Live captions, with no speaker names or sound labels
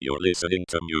You're listening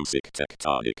to Music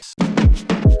Tectonics.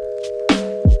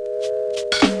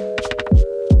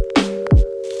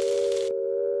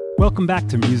 Welcome back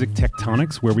to Music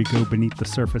Tectonics, where we go beneath the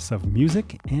surface of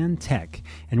music and tech,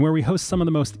 and where we host some of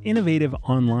the most innovative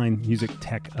online music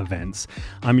tech events.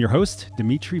 I'm your host,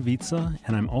 Dimitri Vitsa,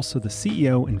 and I'm also the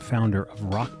CEO and founder of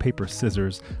Rock, Paper,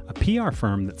 Scissors, a PR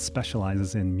firm that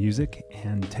specializes in music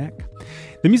and tech.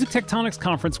 The Music Tectonics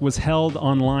conference was held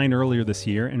online earlier this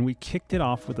year, and we kicked it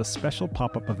off with a special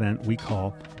pop-up event we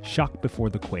call Shock Before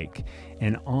the Quake.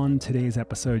 And on today's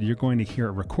episode, you're going to hear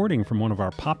a recording from one of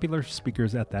our popular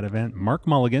speakers at that event, Mark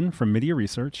Mulligan from Media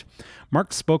Research.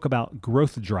 Mark spoke about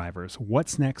growth drivers,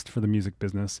 what's next for the music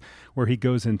business, where he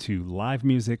goes into live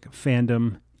music,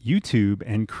 fandom, YouTube,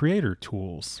 and creator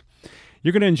tools.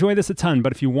 You're going to enjoy this a ton,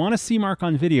 but if you want to see Mark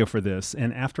on video for this,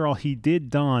 and after all, he did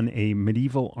don a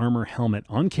medieval armor helmet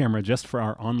on camera just for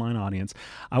our online audience,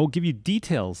 I will give you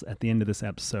details at the end of this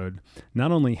episode,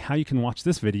 not only how you can watch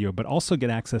this video, but also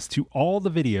get access to all the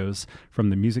videos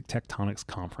from the Music Tectonics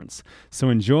conference. So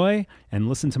enjoy and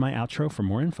listen to my outro for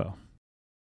more info.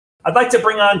 I'd like to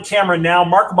bring on camera now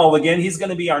Mark Mulligan. He's going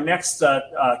to be our next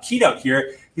keynote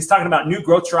here. He's talking about new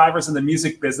growth drivers in the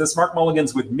music business. Mark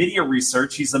Mulligan's with Media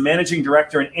Research. He's the managing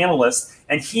director and analyst,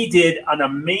 and he did an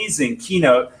amazing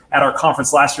keynote at our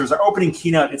conference last year. It was our opening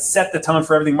keynote. It set the tone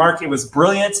for everything. Mark, it was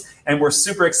brilliant, and we're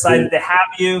super excited to have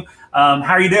you. How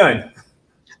are you doing?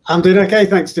 I'm doing okay,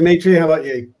 thanks, Dimitri. How about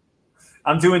you?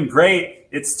 I'm doing great.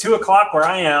 It's 2 o'clock where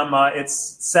I am.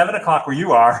 It's 7 o'clock where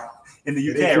you are in the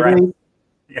UK, right?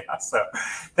 Yeah, so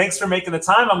thanks for making the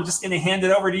time. I'm just going to hand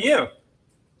it over to you.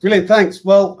 Brilliant, thanks.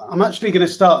 Well, I'm actually going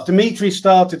to start. Dimitri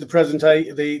started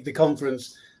the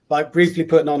conference by briefly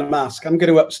putting on a mask. I'm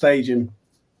going to upstage him.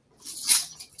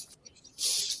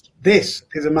 This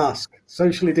is a mask.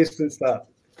 Socially distance that.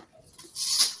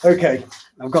 Okay,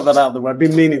 I've got that out of the way. I've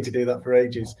been meaning to do that for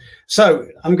ages. So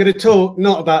I'm going to talk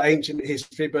not about ancient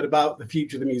history, but about the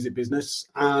future of the music business.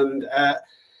 And let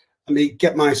me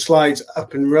get my slides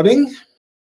up and running.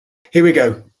 Here we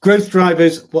go. Growth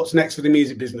drivers, what's next for the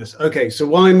music business? Okay, so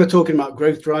why am I talking about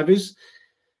growth drivers?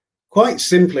 Quite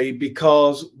simply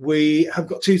because we have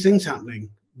got two things happening.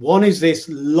 One is this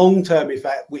long-term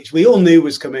effect, which we all knew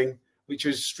was coming, which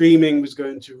was streaming was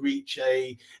going to reach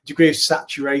a degree of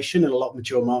saturation in a lot of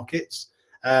mature markets.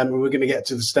 And we're going to get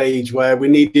to the stage where we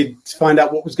needed to find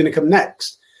out what was going to come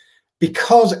next.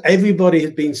 Because everybody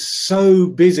has been so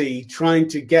busy trying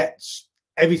to get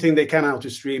everything they can out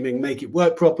of streaming, make it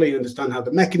work properly, understand how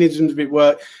the mechanisms of it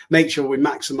work, make sure we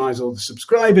maximize all the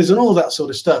subscribers and all that sort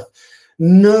of stuff.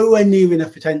 Nowhere near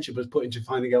enough attention was put into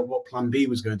finding out what plan B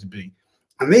was going to be.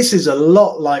 And this is a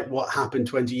lot like what happened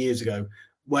 20 years ago,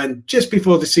 when just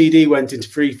before the CD went into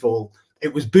freefall,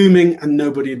 it was booming and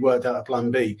nobody had worked out a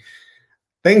plan B.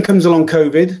 Then comes along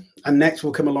COVID, and next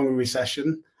will come along a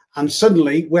recession. And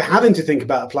suddenly we're having to think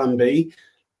about a plan B,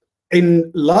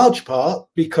 in large part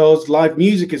because live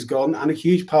music has gone and a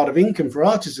huge part of income for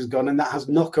artists has gone, and that has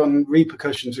knock-on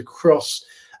repercussions across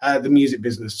the music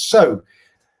business. So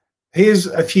here's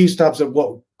a few stabs at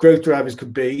what growth drivers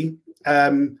could be.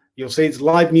 You'll see it's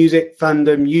live music,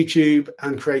 fandom, YouTube,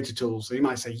 and creator tools. So you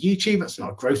might say, YouTube, that's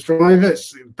not a growth driver,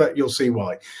 but you'll see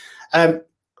why.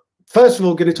 First of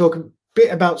all, going to talk a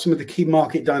bit about some of the key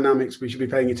market dynamics we should be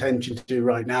paying attention to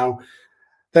right now.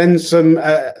 Then some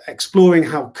exploring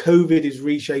how COVID is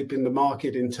reshaping the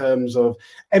market in terms of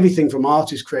everything from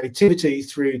artist creativity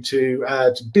through to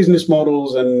business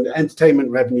models and entertainment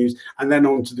revenues, and then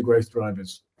on to the growth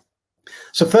drivers.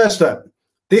 So first up,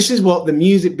 this is what the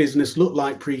music business looked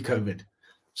like pre-COVID.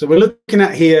 So we're looking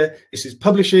at here, this is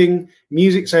publishing,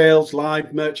 music sales,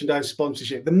 live, merchandise,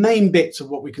 sponsorship, the main bits of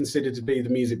what we consider to be the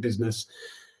music business.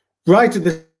 Right at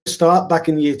the start, back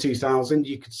in the year 2000,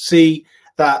 you could see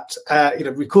that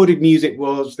recorded music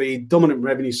was the dominant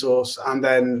revenue source, and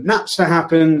then Napster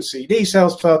happened, CD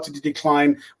sales started to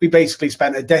decline. We basically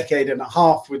spent a decade and a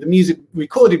half with the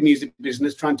recorded music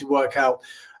business trying to work out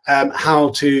how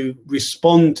to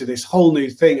respond to this whole new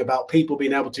thing about people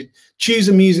being able to choose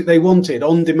the music they wanted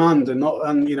on demand and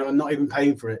not even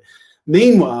paying for it.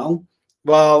 Meanwhile,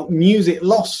 while music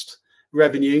lost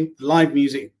revenue, live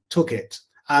music took it.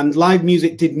 And live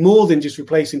music did more than just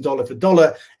replacing dollar for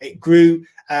dollar. It grew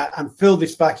and filled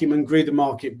this vacuum and grew the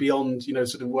market beyond,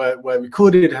 sort of where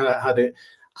recorded had it.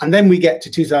 And then we get to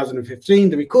 2015,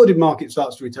 the recorded market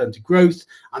starts to return to growth,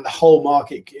 and the whole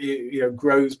market,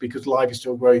 grows because live is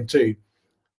still growing too.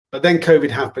 But then COVID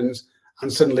happens,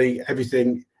 and suddenly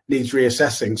everything needs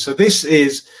reassessing. So this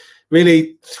is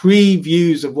really three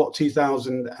views of what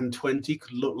 2020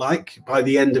 could look like by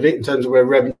the end of it in terms of where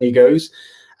revenue goes.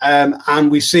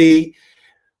 And we see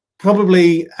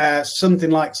probably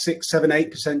something like 6, 7,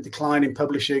 8% decline in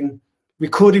publishing.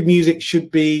 Recorded music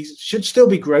should still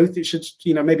be growth. It should,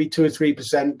 maybe 2 or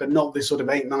 3%, but not this sort of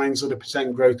 8, 9 sort of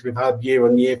percent growth we've had year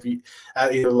on year for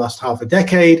the last half a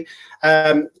decade.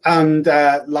 And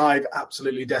live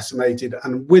absolutely decimated.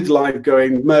 And with live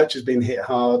going, merch has been hit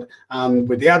hard, and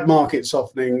with the ad market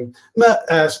softening,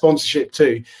 sponsorship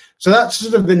too. So that's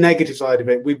sort of the negative side of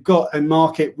it. We've got a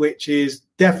market which is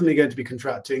definitely going to be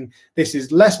contracting. This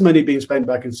is less money being spent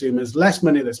by consumers, less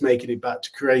money that's making it back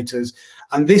to creators.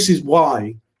 And this is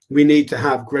why we need to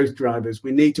have growth drivers. We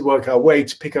need to work our way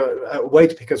to pick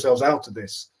ourselves out of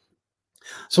this.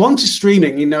 So on to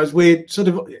streaming, as we're sort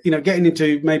of, getting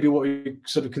into maybe what we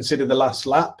sort of consider the last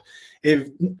lap. If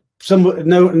some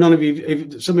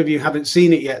of you haven't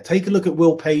seen it yet, take a look at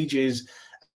Will Page's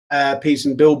piece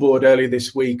in Billboard earlier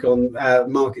this week on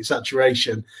market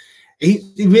saturation. He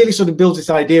really sort of builds this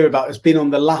idea about us being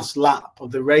on the last lap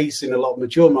of the race in a lot of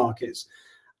mature markets.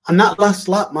 And that last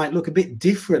lap might look a bit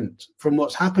different from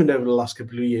what's happened over the last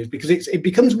couple of years, because it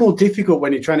becomes more difficult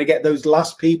when you're trying to get those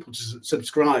last people to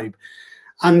subscribe.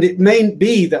 And it may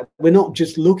be that we're not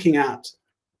just looking at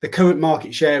the current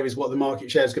market share is what the market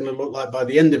share is going to look like by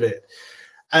the end of it.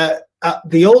 At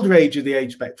the older age of the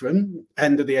age spectrum,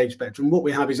 end of the age spectrum, what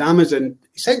we have is Amazon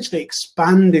essentially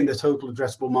expanding the total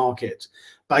addressable market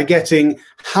by getting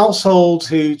households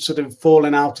who sort of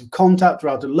fallen out of contact or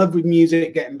out of love with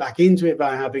music, getting back into it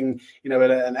by having,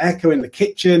 an Echo in the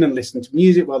kitchen and listening to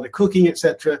music while they're cooking,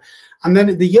 etc. And then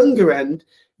at the younger end,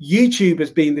 YouTube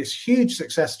has been this huge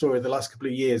success story the last couple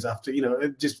of years after,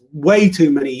 just way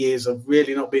too many years of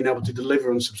really not being able to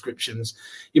deliver on subscriptions.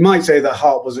 You might say that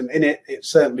heart wasn't in it. It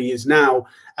certainly is now.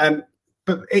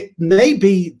 But it may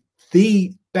be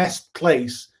the best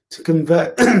place to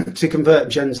convert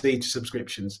Gen Z to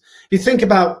subscriptions. If you think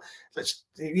about,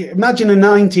 imagine a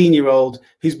 19-year-old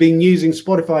who's been using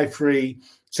Spotify free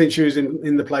since she was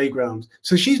in the playground.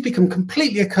 So she's become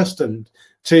completely accustomed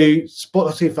to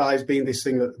Spotify as being this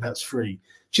thing that's free.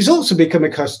 She's also become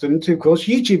accustomed to, of course,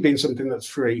 YouTube being something that's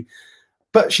free,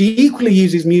 but she equally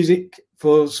uses music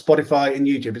for Spotify and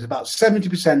YouTube. It's about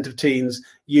 70% of teens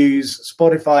use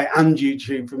Spotify and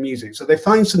YouTube for music. So they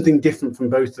find something different from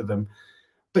both of them.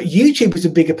 But YouTube is a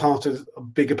bigger part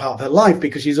of her life,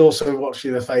 because she's also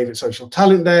watching her favorite social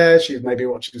talent there. She's maybe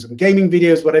watching some gaming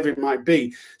videos, whatever it might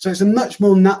be. So it's a much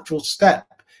more natural step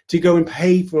to go and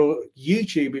pay for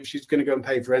YouTube if she's going to go and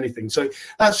pay for anything. So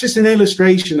that's just an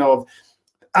illustration of,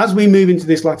 as we move into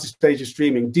this latter stage of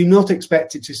streaming, do not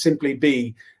expect it to simply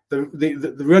be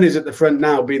the runners at the front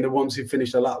now being the ones who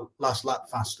finish the last lap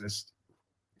fastest.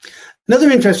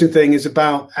 Another interesting thing is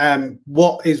about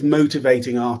what is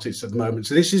motivating artists at the moment.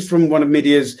 So this is from one of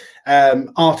Media's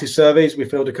artist surveys we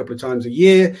filled a couple of times a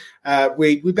year.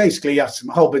 We basically asked them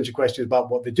a whole bunch of questions about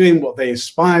what they're doing, what they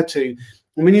aspire to.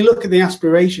 And when you look at the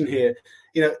aspiration here,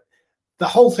 the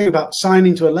whole thing about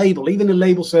signing to a label, even a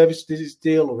label services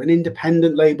deal or an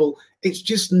independent label, it's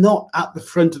just not at the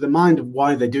front of the mind of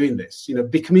why they're doing this.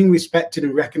 Becoming respected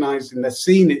and recognized in their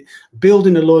scene,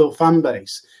 building a loyal fan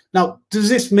base. Now, does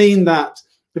this mean that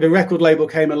if a record label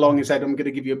came along and said, I'm going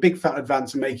to give you a big fat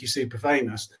advance and make you super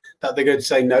famous, that they're going to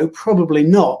say no? Probably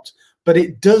not. But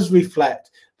it does reflect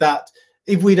that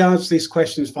if we'd asked these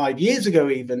questions 5 years ago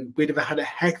even, we'd have had a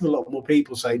heck of a lot more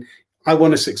people saying, I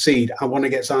want to succeed, I want to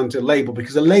get signed to a label,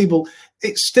 because a label,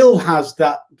 it still has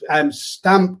that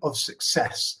stamp of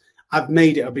success. I've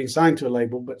made it, I've been signed to a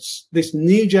label, but this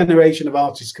new generation of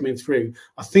artists coming through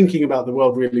are thinking about the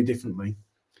world really differently.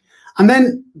 And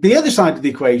then the other side of the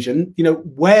equation,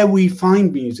 where we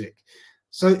find music.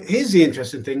 So here's the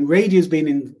interesting thing. Radio's been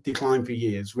in decline for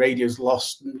years. Radio's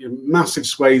lost massive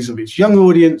swathes of its young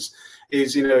audience,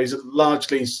 is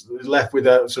largely left with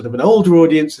a sort of an older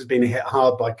audience, has been hit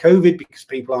hard by COVID because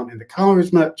people aren't in the car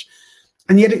as much.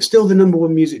 And yet it's still the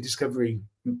 #1 music discovery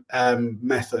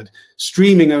method.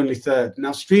 Streaming only third.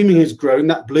 Now streaming has grown.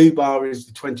 That blue bar is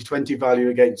the 2020 value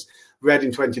against red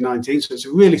in 2019. So it's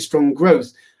a really strong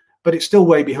growth, but it's still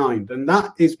way behind. And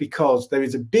that is because there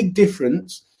is a big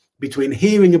difference between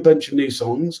hearing a bunch of new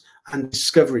songs and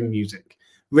discovering music.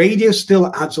 Radio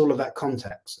still adds all of that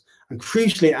context, and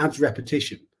crucially, it adds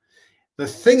repetition. The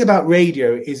thing about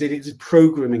radio is it is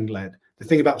programming led. The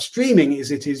thing about streaming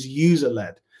is it is user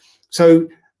led. So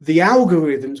the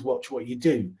algorithms watch what you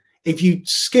do. If you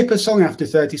skip a song after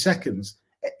 30 seconds,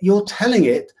 you're telling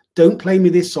it, don't play me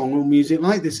this song or music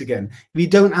like this again. If you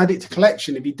don't add it to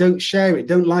collection, if you don't share it,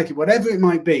 don't like it, whatever it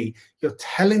might be, you're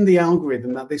telling the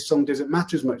algorithm that this song doesn't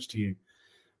matter as much to you.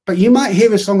 But you might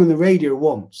hear a song on the radio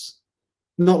once,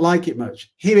 not like it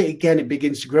much. Hear it again, it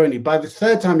begins to grow in you. By the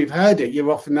third time you've heard it,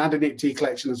 you're often adding it to your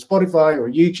collection on Spotify or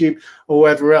YouTube or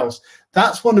wherever else.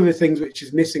 That's one of the things which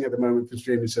is missing at the moment from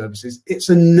streaming services. It's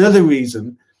another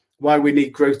reason why we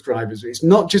need growth drivers. It's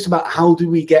not just about how do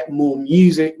we get more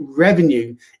music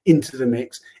revenue into the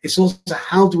mix. It's also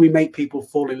how do we make people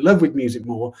fall in love with music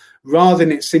more, rather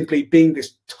than it simply being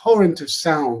this torrent of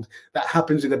sound that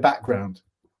happens in the background.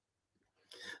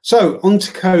 So on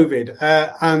to COVID.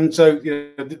 And so,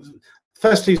 the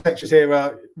first two sections here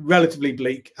are relatively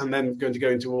bleak, and then going to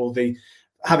go into all the,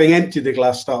 having emptied the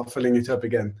glass, start filling it up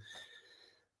again.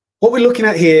 What we're looking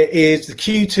at here is the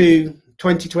Q2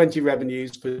 2020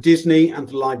 revenues for Disney and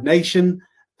for Live Nation.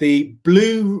 The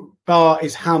blue bar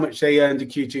is how much they earned in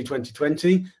Q2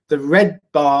 2020. The red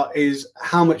bar is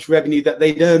how much revenue that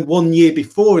they'd earned 1 year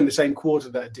before in the same quarter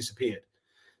that had disappeared.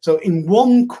 So in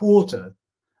one quarter,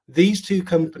 these two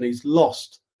companies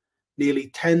lost nearly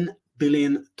 $10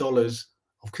 billion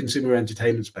of consumer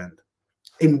entertainment spend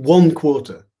in one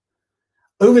quarter.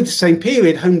 Over the same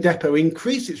period, Home Depot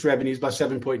increased its revenues by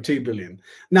 7.2 billion.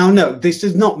 Now, no, this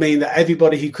does not mean that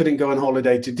everybody who couldn't go on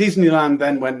holiday to Disneyland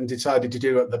then went and decided to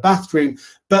do it at the bathroom.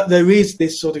 But there is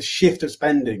this sort of shift of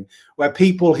spending where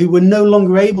people who were no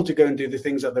longer able to go and do the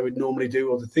things that they would normally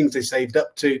do, or the things they saved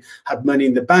up to, had money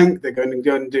in the bank, they're going to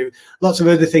go and do lots of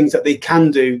other things that they can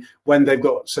do when they've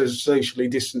got socially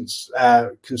distanced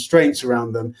constraints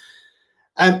around them.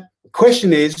 And the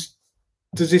question is,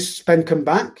 does this spend come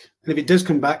back? And if it does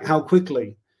come back, how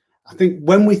quickly? I think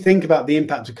when we think about the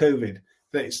impact of COVID,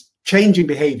 that it's changing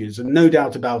behaviors, and no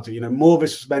doubt about it, more of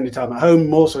us are spending time at home,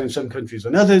 more so in some countries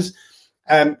than others.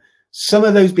 Some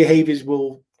of those behaviors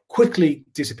will quickly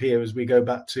disappear as we go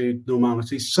back to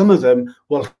normality. Some of them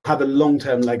will have a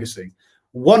long-term legacy.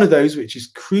 One of those, which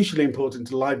is crucially important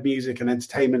to live music and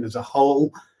entertainment as a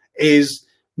whole, is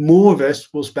more of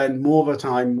us will spend more of our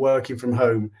time working from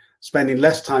home, spending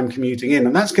less time commuting in,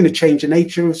 and that's going to change the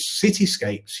nature of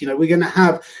cityscapes. We're going to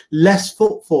have less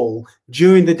footfall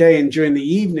during the day and during the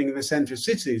evening in the centre of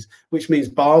cities, which means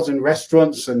bars and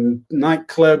restaurants and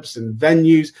nightclubs and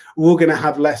venues are all going to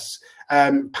have less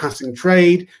passing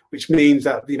trade, which means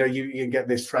that you get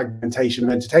this fragmentation of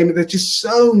entertainment. There's just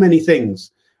so many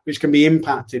things which can be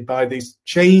impacted by this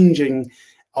changing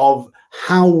of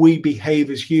how we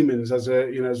behave as humans as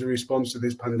a response to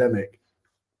this pandemic.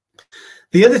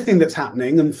 The other thing that's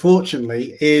happening,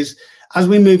 unfortunately, is as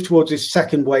we move towards this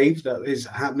second wave that is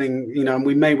happening, and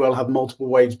we may well have multiple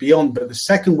waves beyond, but the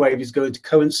second wave is going to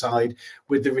coincide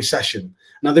with the recession.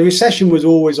 Now, the recession was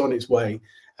always on its way,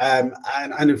 and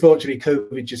unfortunately,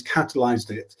 COVID just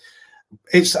catalyzed it.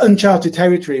 It's uncharted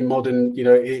territory in modern,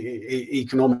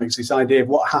 economics, this idea of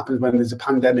what happens when there's a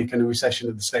pandemic and a recession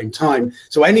at the same time.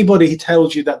 So anybody who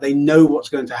tells you that they know what's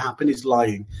going to happen is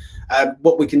lying.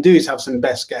 What we can do is have some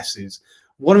best guesses.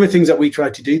 One of the things that we try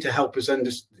to do to help us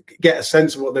get a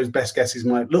sense of what those best guesses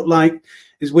might look like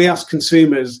is we ask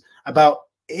consumers about,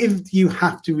 if you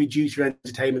have to reduce your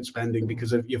entertainment spending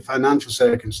because of your financial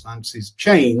circumstances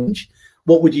change,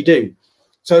 what would you do?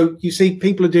 So you see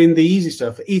people are doing the easy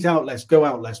stuff, eat out less, go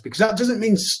out less, because that doesn't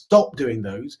mean stop doing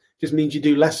those, it just means you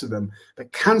do less of them.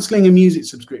 But cancelling a music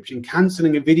subscription,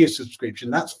 cancelling a video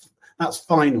subscription, that's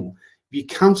final. If you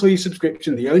cancel your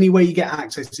subscription, the only way you get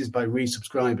access is by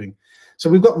resubscribing. So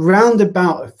we've got round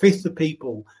about a fifth of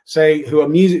people who are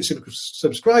music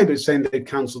subscribers saying they've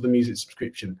cancelled the music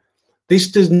subscription.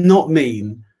 This does not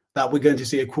mean that we're going to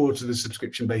see a quarter of the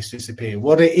subscription base disappear.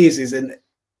 What it is an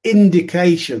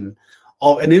indication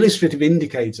of an illustrative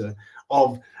indicator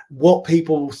of what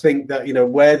people think that,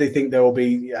 where they think they will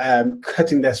be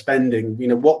cutting their spending,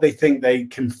 what they think they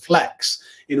can flex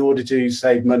in order to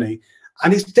save money.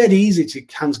 And it's dead easy to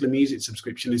cancel a music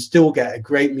subscription and still get a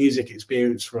great music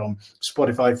experience from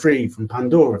Spotify free, from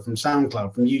Pandora, from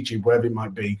SoundCloud, from YouTube, wherever it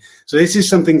might be. So this is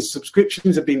something,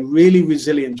 subscriptions have been really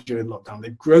resilient during lockdown.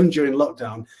 They've grown during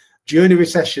lockdown. During a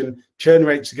recession, churn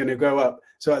rates are going to go up.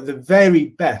 So at the very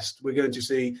best, we're going to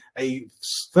see a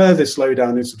further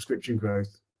slowdown in subscription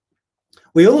growth.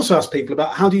 We also ask people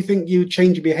about, how do you think you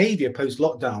change your behavior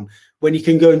post-lockdown when you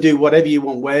can go and do whatever you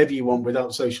want, wherever you want,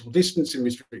 without social distancing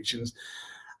restrictions?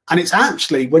 And it's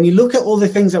actually, when you look at all the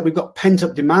things that we've got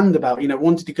pent-up demand about,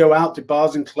 wanting to go out to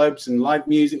bars and clubs and live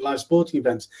music, live sporting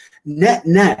events,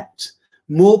 net,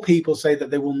 more people say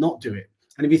that they will not do it.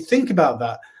 And if you think about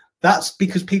that, that's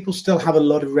because people still have a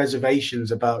lot of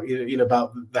reservations about,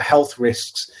 about the health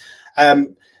risks.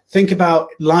 Think about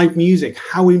live music,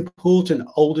 how important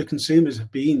older consumers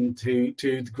have been to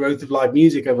the growth of live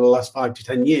music over the last 5 to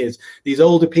 10 years. These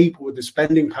older people with the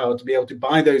spending power to be able to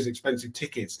buy those expensive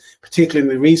tickets, particularly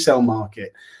in the resale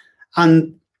market.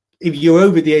 And if you're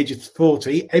over the age of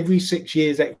 40, every 6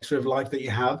 years extra of life that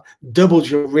you have doubles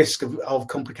your risk of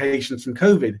complications from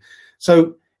COVID.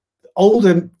 So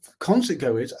older concert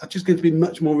goers are just going to be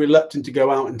much more reluctant to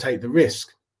go out and take the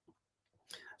risk.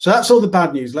 So that's all the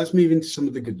bad news. Let's move into some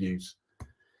of the good news.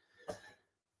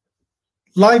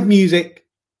 Live music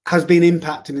has been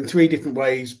impacted in 3 different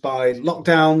ways by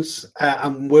lockdowns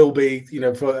and will be,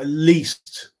 for at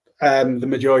least the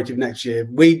majority of next year.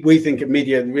 We think at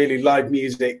Media, really live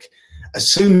music,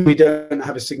 assuming we don't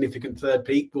have a significant third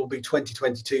peak, will be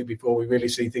 2022 before we really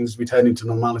see things returning to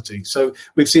normality. So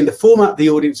we've seen the format, the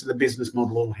audience, and the business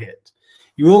model all hit.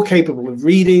 You're all capable of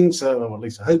reading, or at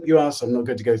least I hope you are, so I'm not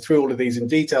going to go through all of these in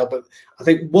detail, but I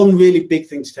think one really big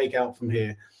thing to take out from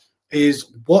here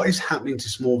is what is happening to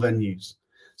small venues.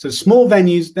 So small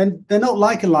venues, then they're not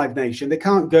like a Live Nation. They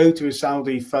can't go to a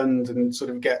Saudi fund and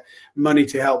sort of get money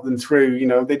to help them through.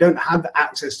 They don't have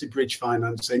access to bridge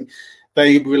financing.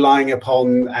 They're relying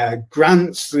upon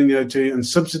grants, and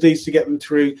subsidies to get them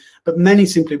through. But many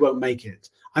simply won't make it.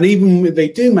 And even if they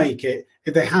do make it,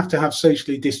 if they have to have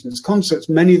socially distanced concerts,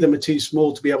 many of them are too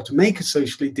small to be able to make a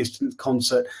socially distanced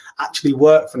concert actually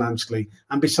work financially.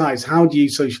 And besides, how do you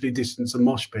socially distance a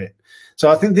mosh pit? So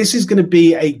I think this is going to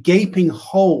be a gaping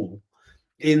hole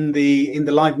in the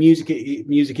live music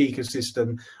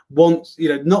ecosystem. Once,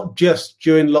 not just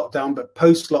during lockdown, but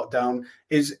post lockdown,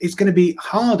 it's going to be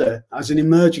harder as an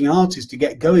emerging artist to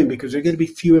get going because there are going to be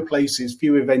fewer places,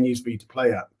 fewer venues for you to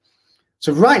play at.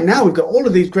 So right now we've got all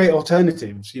of these great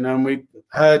alternatives, and we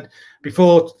heard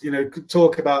before,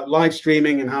 talk about live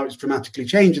streaming and how it's dramatically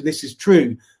changed, and this is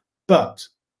true, but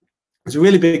there's a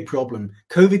really big problem.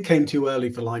 COVID came too early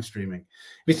for live streaming.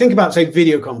 If you think about, say,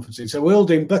 video conferencing, so we're all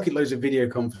doing bucket loads of video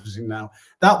conferencing now.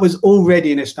 That was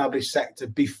already an established sector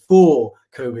before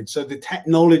COVID. So the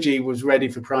technology was ready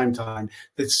for prime time.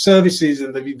 The services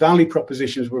and the value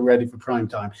propositions were ready for prime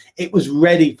time. It was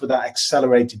ready for that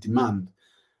accelerated demand.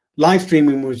 Live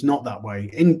streaming was not that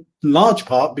way, in large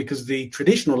part because the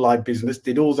traditional live business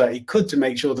did all that it could to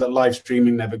make sure that live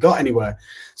streaming never got anywhere.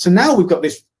 So now we've got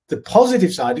this. The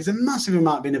positive side is a massive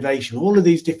amount of innovation, all of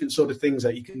these different sort of things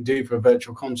that you can do for a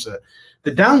virtual concert.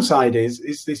 The downside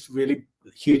is this really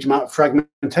huge amount of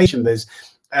fragmentation. There's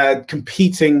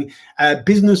competing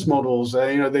business models.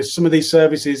 There's some of these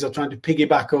services are trying to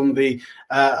piggyback on the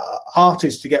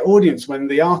artists to get audience when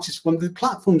the artists want the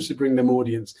platforms to bring them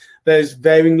audience. There's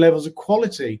varying levels of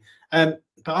quality. But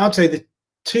I'd say the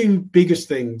 2 biggest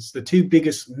things, the 2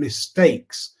 biggest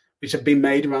mistakes which have been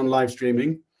made around live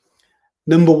streaming.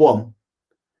 Number 1,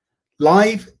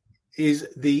 live is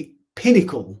the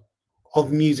pinnacle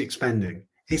of music spending.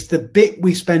 It's the bit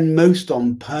we spend most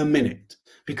on per minute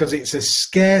because it's a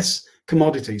scarce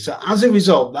commodity. So as a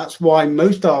result, that's why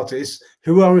most artists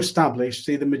who are established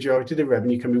see the majority of the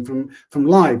revenue coming from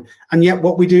live. And yet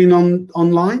what we're doing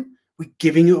online, we're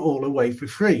giving it all away for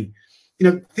free.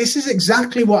 This is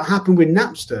exactly what happened with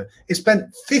Napster. It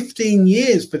spent 15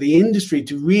 years for the industry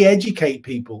to re-educate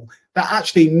people that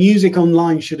actually music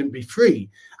online shouldn't be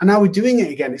free. And now we're doing it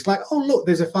again. It's like, oh, look,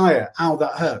 there's a fire. Ow,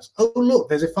 that hurts. Oh, look,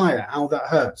 there's a fire. Ow, that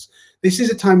hurts. This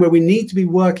is a time where we need to be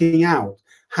working out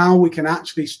how we can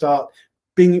actually start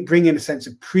bringing a sense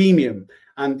of premium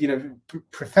and,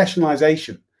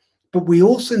 professionalization. But we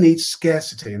also need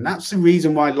scarcity. And that's the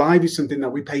reason why live is something that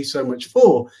we pay so much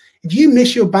for. If you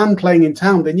miss your band playing in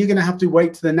town, then you're going to have to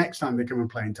wait to the next time they come and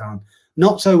play in town.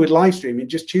 Not so with live streaming.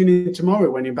 Just tune in tomorrow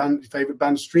when your favorite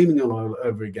band's streaming all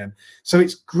over again. So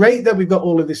it's great that we've got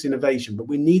all of this innovation, but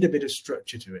we need a bit of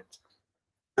structure to it.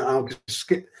 I'll just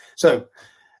skip. So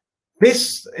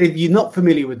this, if you're not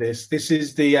familiar with this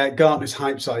is the Gartner's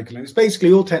hype cycle. And it's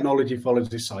basically all technology follows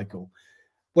this cycle.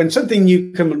 When something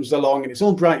new comes along and it's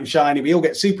all bright and shiny, we all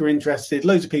get super interested,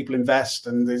 loads of people invest,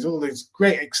 and there's all this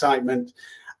great excitement.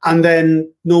 And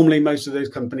then normally most of those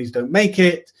companies don't make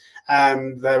it.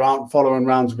 There aren't following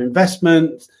rounds of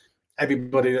investment.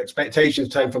 Everybody's expectations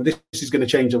turn from this is going to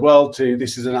change the world to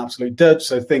this is an absolute dud.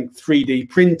 So think 3D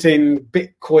printing,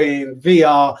 Bitcoin,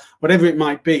 VR, whatever it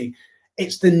might be.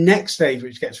 It's the next stage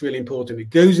which gets really important. It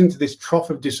goes into this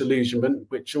trough of disillusionment,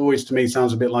 which always to me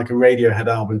sounds a bit like a Radiohead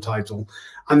album title.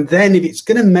 And then if it's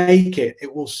going to make it,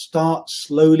 it will start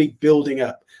slowly building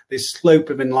up this slope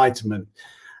of enlightenment.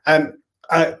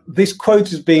 This quote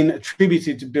has been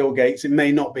attributed to Bill Gates. It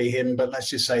may not be him, but let's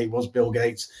just say it was Bill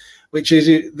Gates, which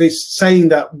is this saying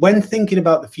that when thinking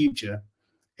about the future,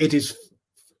 I'll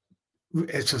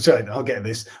get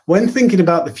this. When thinking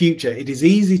about the future, it is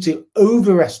easy to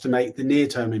overestimate the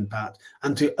near-term impact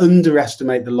and to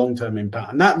underestimate the long-term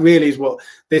impact. And that really is what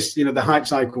this, the hype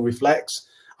cycle reflects.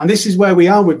 And this is where we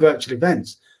are with virtual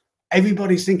events.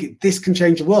 everybody's thinking this can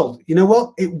change the world. You know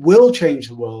what? It will change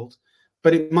the world,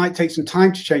 but it might take some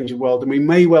time to change the world. And we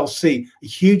may well see a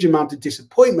huge amount of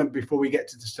disappointment before we get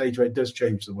to the stage where it does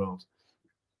change the world.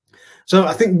 So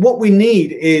I think what we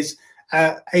need is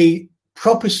a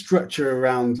proper structure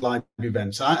around live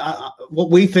events.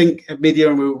 What we think at Media,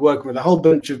 and we're working with a whole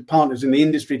bunch of partners in the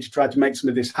industry to try to make some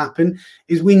of this happen,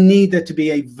 is we need there to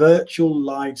be a virtual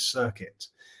live circuit,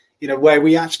 you know, where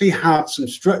we actually have some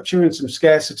structure and some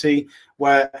scarcity,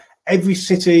 where every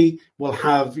city will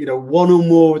have, you know, one or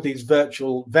more of these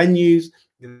virtual venues.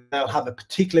 They'll have a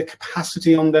particular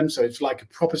capacity on them, so it's like a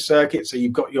proper circuit. So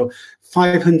you've got your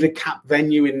 500 cap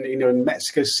venue in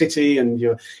Mexico City, and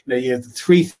your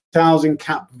 3,000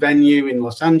 cap venue in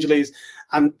Los Angeles,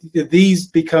 and these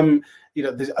become, you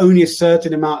know, there's only a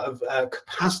certain amount of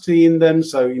capacity in them.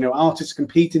 So, you know, artists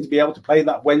competing to be able to play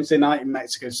that Wednesday night in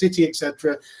Mexico City,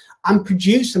 etc., and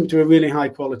produce them to a really high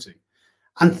quality.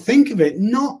 And think of it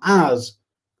not as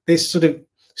this sort of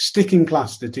sticking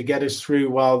plaster to get us through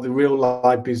while the real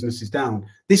live business is down.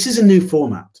 This is a new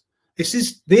format.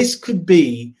 This could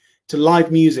be to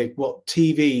live music what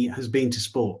TV has been to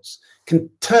sports. Can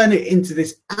turn it into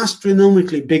this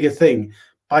astronomically bigger thing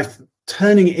by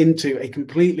turning it into a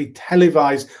completely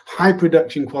televised, high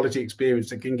production quality experience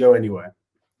that can go anywhere.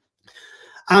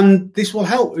 And this will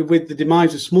help with the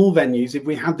demise of small venues if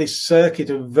we have this circuit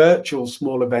of virtual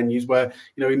smaller venues where,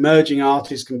 you know, emerging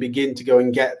artists can begin to go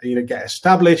and get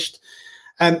established.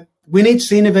 We need to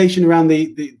see innovation around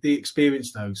the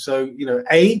experience, though. So, you know,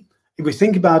 if we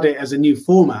think about it as a new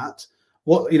format,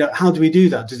 how do we do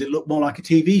that? Does it look more like a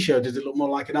TV show? Does it look more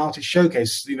like an artist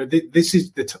showcase? You know, these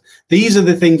are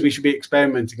the things we should be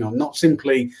experimenting on, not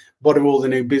simply what are all the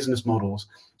new business models.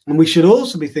 And we should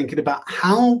also be thinking about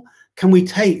how can we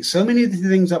take so many of the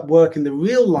things that work in the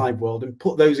real live world and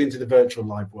put those into the virtual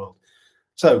live world.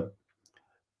 So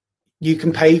you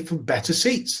can pay for better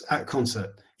seats at a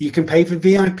concert. You can pay for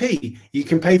VIP. You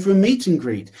can pay for a meet and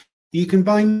greet. You can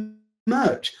buy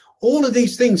merch. All of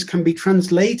these things can be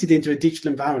translated into a digital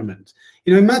environment.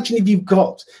 You know, imagine if you've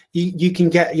got, you can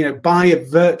get, you know, buy a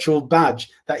virtual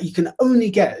badge that you can only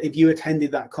get if you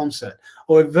attended that concert,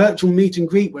 or a virtual meet and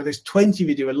greet where there's 20 of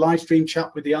you do a live stream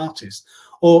chat with the artist,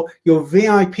 or your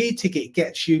VIP ticket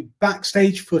gets you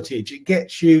backstage footage. It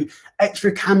gets you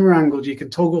extra camera angles you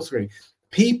can toggle through.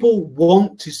 People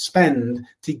want to spend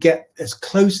to get as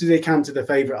close as they can to their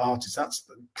favorite artists. That's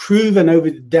proven over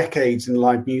the decades in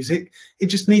live music. It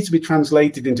just needs to be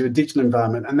translated into a digital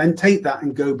environment and then take that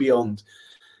and go beyond.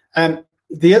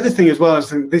 The other thing as well, I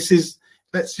think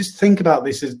let's just think about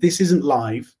this as this isn't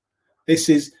live.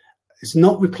 It's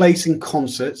not replacing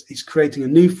concerts. It's creating a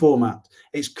new format.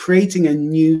 It's creating a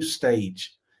new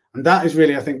stage. And that is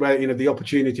really, I think, where, you know, the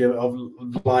opportunity of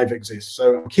live exists.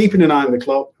 So I'm keeping an eye on the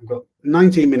clock. I've got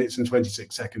 19 minutes and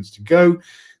 26 seconds to go.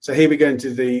 So here we go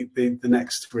into the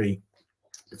next three.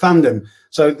 Fandom.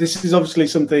 So this is obviously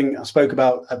something I spoke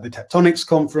about at the Tectonics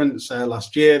conference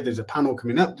last year. There's a panel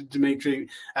coming up that Dimitri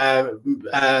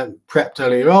prepped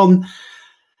earlier on.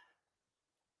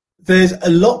 There's a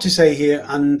lot to say here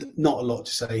and not a lot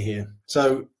to say here.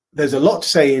 So there's a lot to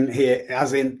say in here,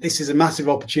 as in this is a massive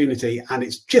opportunity, and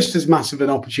it's just as massive an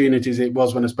opportunity as it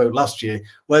was when I spoke last year.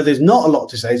 Where there's not a lot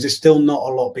to say is there's still not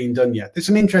a lot being done yet. There's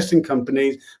some interesting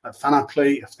companies like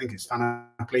Fanaply, I think it's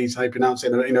Fanaply is how you pronounce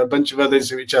it, you know, a bunch of others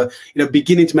which are, you know,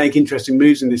 beginning to make interesting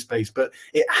moves in this space, but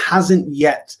it hasn't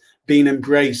yet been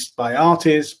embraced by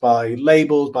artists, by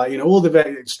labels, by, you know, all the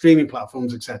various streaming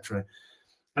platforms, etc.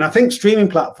 And I think streaming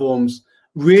platforms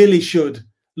really should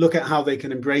look at how they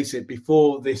can embrace it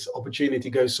before this opportunity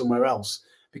goes somewhere else.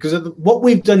 Because what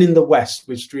we've done in the West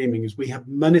with streaming is we have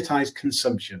monetized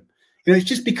consumption. You know, it's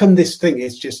just become this thing.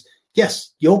 It's just,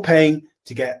 yes, you're paying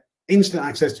to get instant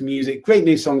access to music, great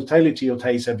new songs tailored to your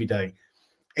taste every day.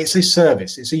 It's a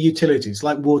service. It's a utility. It's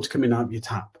like water coming out of your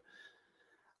tap.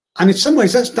 And in some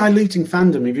ways, that's diluting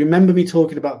fandom. If you remember me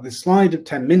talking about the slide of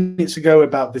 10 minutes ago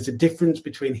about there's a difference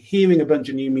between hearing a bunch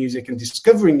of new music and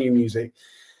discovering new music,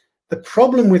 the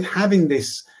problem with having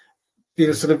this, you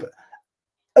know, sort of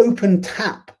open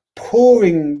tap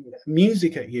pouring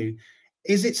music at you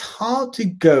is it's hard to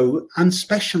go and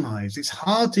specialize. It's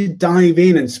hard to dive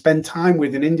in and spend time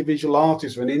with an individual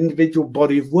artist or an individual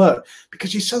body of work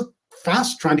because you're so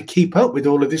fast trying to keep up with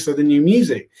all of this other new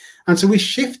music. And so we're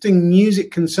shifting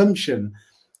music consumption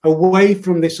away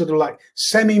from this sort of like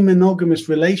semi-monogamous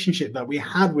relationship that we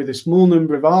had with a small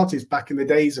number of artists back in the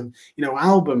days of, you know,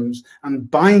 albums and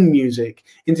buying music,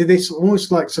 into this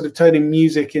almost like sort of turning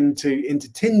music into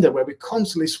Tinder, where we're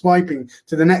constantly swiping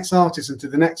to the next artist and to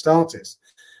the next artist.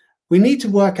 We need to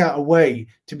work out a way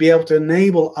to be able to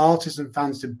enable artists and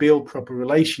fans to build proper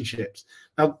relationships.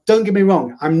 Now, don't get me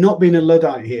wrong, I'm not being a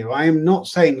Luddite here. I am not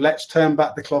saying let's turn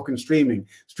back the clock on streaming.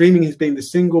 Streaming has been the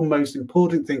single most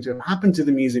important thing to have happened to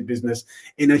the music business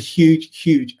in a huge,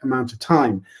 huge amount of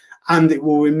time. And it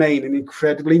will remain an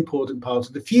incredibly important part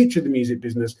of the future of the music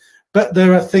business. But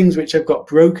there are things which have got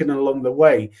broken along the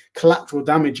way, collateral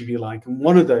damage, if you like. And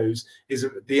one of those is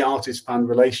the artist-fan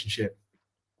relationship.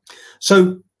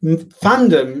 So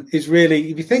fandom is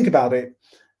really, if you think about it,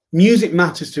 music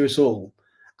matters to us all.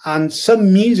 And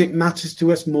some music matters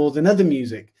to us more than other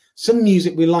music. Some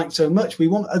music we like so much, we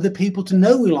want other people to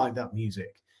know we like that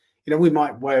music. You know, we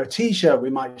might wear a T-shirt, we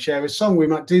might share a song, we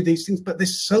might do these things, but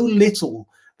there's so little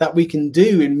that we can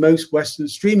do in most Western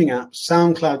streaming apps,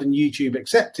 SoundCloud and YouTube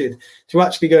accepted, to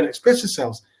actually go and express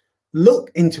ourselves.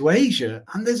 Look into Asia,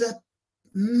 and there's an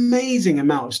amazing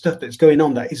amount of stuff that's going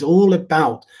on that is all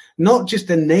about not just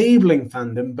enabling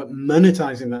fandom, but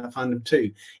monetizing that fandom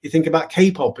too. You think about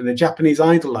K-pop and the Japanese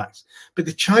idol acts, but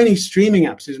the Chinese streaming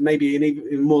apps is maybe an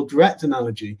even more direct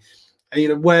analogy. You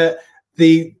know, where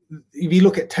if you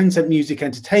look at Tencent Music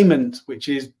Entertainment, which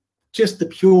is just the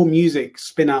pure music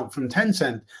spin out from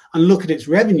Tencent, and look at its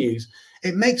revenues,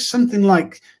 it makes something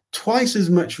like twice as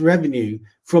much revenue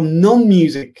from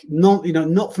non-music,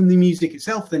 not from the music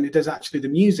itself than it does actually the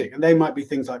music. And they might be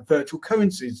things like virtual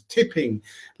currencies, tipping,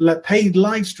 paid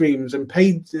live streams and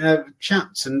paid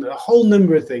chats, and a whole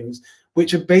number of things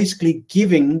which are basically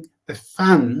giving the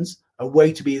fans a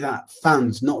way to be that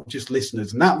fans, not just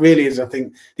listeners. And that really is, I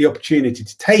think, the opportunity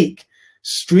to take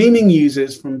streaming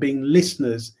users from being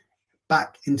listeners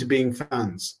back into being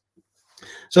fans.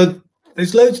 So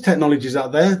there's loads of technologies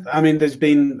out there. I mean, there's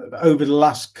been, over the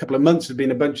last couple of months, there's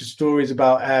been a bunch of stories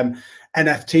about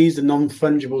NFTs, the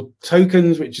non-fungible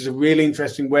tokens, which is a really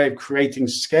interesting way of creating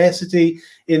scarcity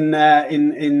in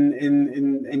fandom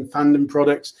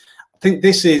products. I think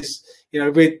this is,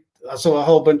 I saw a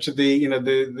whole bunch of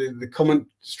the comment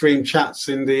stream chats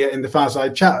in the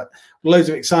Fireside chat, loads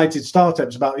of excited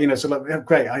startups about,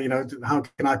 great, how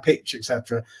can I pitch,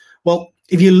 etc. Well,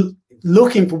 if you're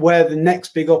looking for where the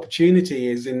next big opportunity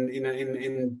is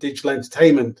in digital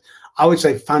entertainment, I would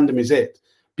say fandom is it.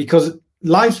 Because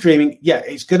live streaming, yeah,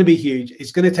 it's going to be huge.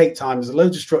 It's going to take time. There's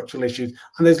loads of structural issues,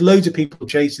 and there's loads of people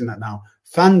chasing that now.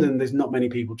 Fandom, there's not many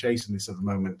people chasing this at the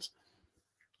moment.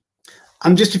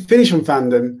 And just to finish on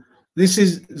fandom, this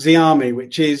is Xiaomi,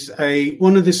 which is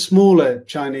one of the smaller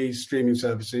Chinese streaming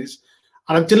services.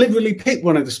 And I've deliberately picked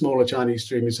one of the smaller Chinese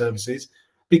streaming services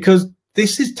because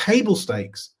this is table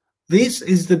stakes. This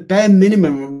is the bare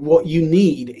minimum of what you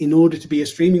need in order to be a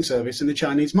streaming service in the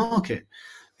Chinese market.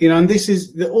 And this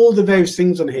is all the various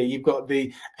things on here. You've got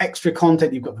the extra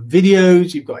content, you've got the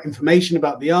videos, you've got information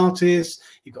about the artists,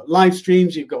 you've got live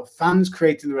streams, you've got fans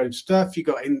creating their own stuff, you've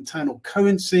got internal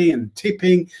currency and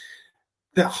tipping.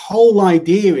 The whole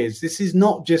idea is this is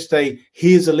not just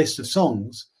here's a list of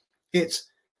songs. It's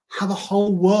have a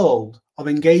whole world of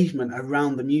engagement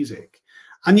around the music.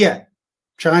 And yet,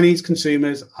 Chinese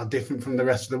consumers are different from the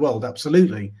rest of the world,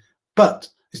 absolutely. But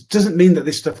it doesn't mean that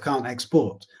this stuff can't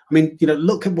export. I mean,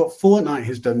 look at what Fortnite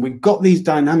has done. We've got these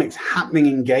dynamics happening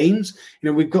in games.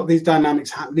 We've got these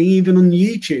dynamics happening even on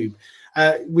YouTube.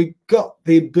 We've got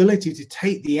the ability to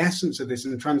take the essence of this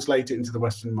and translate it into the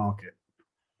Western market.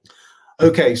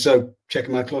 Okay, so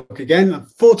checking my clock again,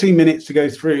 14 minutes to go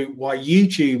through why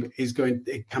YouTube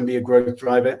it can be a growth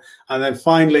driver. And then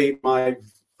finally, my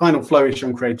final flourish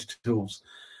on creator tools.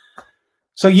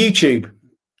 So YouTube,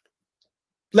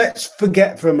 let's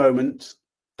forget for a moment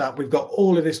that we've got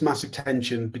all of this massive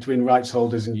tension between rights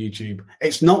holders and YouTube.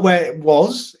 It's not where it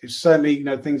was. It's certainly,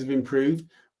 things have improved.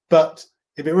 But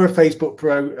if it were a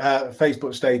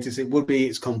Facebook status,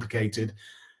 it's complicated.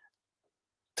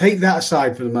 Take that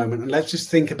aside for the moment, and let's just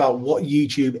think about what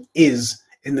YouTube is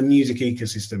in the music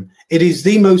ecosystem. It is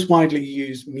the most widely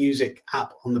used music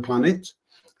app on the planet.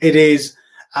 It is,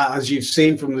 as you've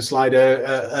seen from the slide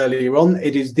earlier on,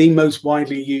 it is the most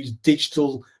widely used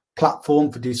digital platform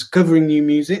for discovering new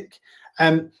music.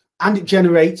 And it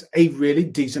generates a really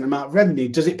decent amount of revenue.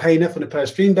 Does it pay enough on a per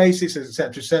stream basis, et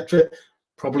cetera, et cetera?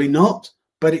 Probably not,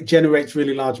 but it generates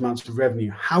really large amounts of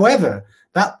revenue. However,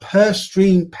 that per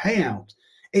stream payout,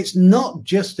 it's not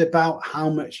just about how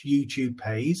much YouTube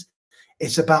pays.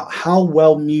 It's about how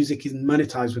well music is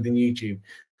monetized within YouTube.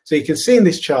 So you can see in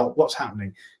this chart what's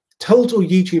happening. Total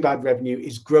YouTube ad revenue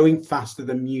is growing faster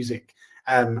than music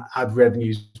ad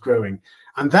revenue is growing.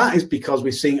 And that is because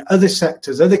we're seeing other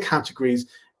sectors, other categories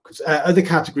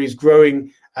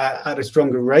growing at a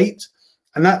stronger rate.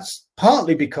 And that's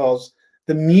partly because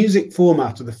the music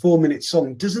format of the 4-minute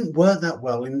song doesn't work that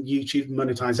well in YouTube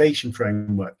monetization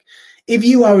framework. If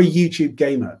you are a YouTube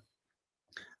gamer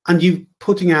and you're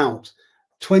putting out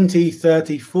 20,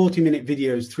 30, 40-minute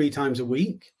videos 3 times a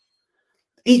week,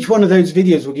 each one of those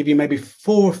videos will give you maybe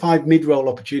 4 or 5 mid-roll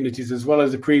opportunities, as well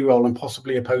as a pre-roll and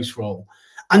possibly a post-roll.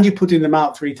 And you're putting them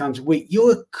out 3 times a week.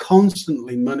 You're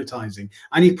constantly monetizing,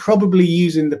 and you're probably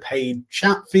using the paid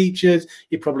chat features.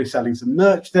 You're probably selling some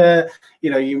merch there. You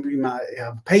know, you might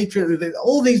have Patreon,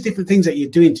 all these different things that you're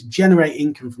doing to generate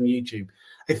income from YouTube.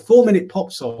 A 4-minute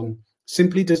pop song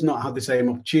simply does not have the same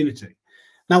opportunity.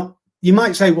 Now, you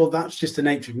might say, well, that's just the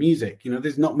nature of music. You know,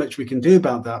 there's not much we can do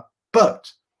about that.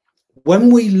 But when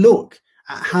we look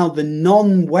at how the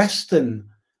non-Western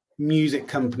music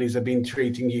companies have been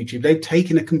treating YouTube, they've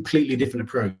taken a completely different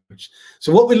approach.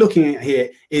 So what we're looking at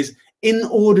here is, in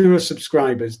order of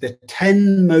subscribers, the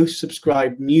 10 most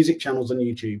subscribed music channels on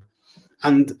YouTube.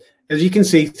 And as you can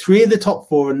see, 3 of the top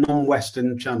 4 are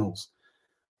non-Western channels.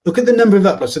 Look at the number of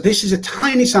uploads. So this is a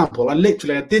tiny sample. I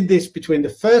did this between the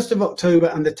 1st of October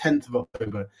and the 10th of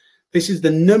October. This is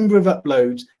the number of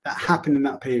uploads that happened in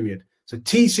that period. So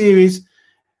T-Series,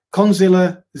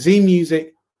 Conzilla, Z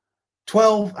Music,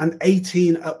 12 and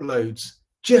 18 uploads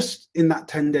just in that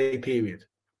 10-day period.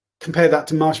 Compare that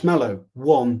to Marshmallow,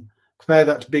 1. Compare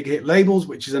that to Big Hit Labels,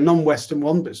 which is a non-Western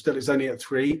one, but still it's only at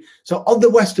 3. So of the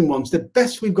Western ones, the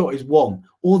best we've got is 1.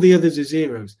 All the others are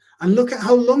zeros. And look at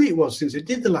how long it was since it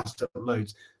did the last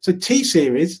uploads. So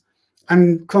T-Series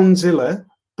and Conzilla,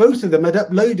 both of them had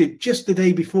uploaded just the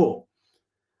day before.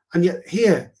 And yet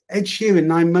here, Ed Sheeran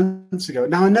 9 months ago.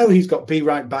 Now I know he's got Be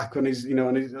Right Back on his,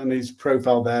 on his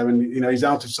profile there, and he's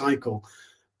out of cycle.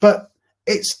 But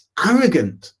it's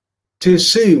arrogant to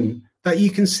assume that you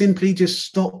can simply just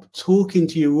stop talking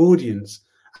to your audience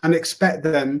and expect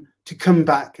them to come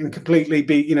back and completely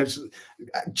be,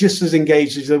 just as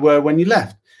engaged as they were when you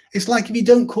left. It's like if you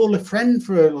don't call a friend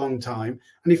for a long time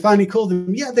and you finally call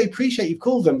them, yeah, they appreciate you've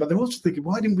called them, but they're also thinking,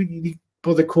 why didn't we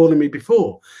bother calling me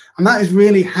before? And that is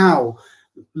really how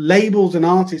labels and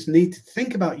artists need to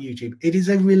think about YouTube. It is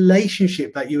a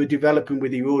relationship that you are developing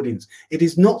with your audience. It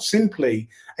is not simply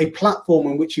a platform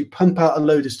on which you pump out a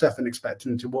load of stuff and expect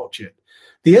them to watch it.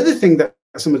 The other thing that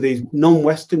some of these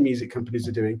non-Western music companies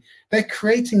are doing, they're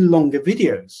creating longer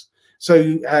videos.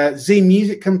 So Z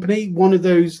Music Company, one of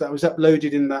those that was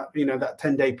uploaded in that, that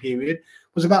 10-day period,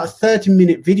 was about a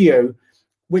 30-minute video,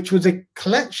 which was a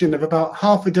collection of about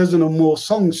half a dozen or more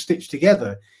songs stitched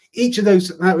together. Each of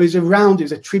those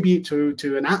is a tribute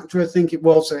to an actor, I think it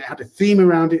was. So it had a theme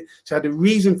around it, so it had a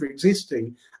reason for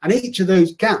existing. And each of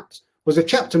those gaps was a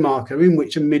chapter marker in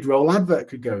which a mid-roll advert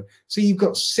could go. So you've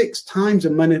got 6 times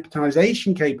the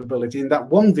monetization capability in that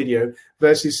one video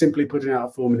versus simply putting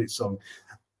out a 4-minute song.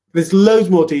 There's loads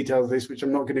more details of this, which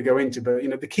I'm not going to go into, but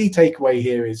the key takeaway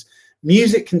here is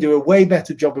music can do a way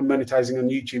better job of monetizing on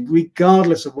YouTube,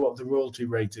 regardless of what the royalty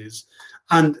rate is.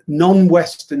 And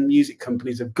non-Western music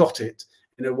companies have got it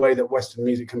in a way that Western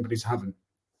music companies haven't.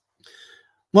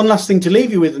 One last thing to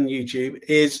leave you with on YouTube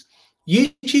is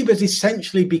YouTube has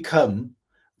essentially become,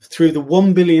 through the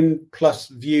 1 billion plus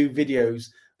view videos,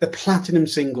 the platinum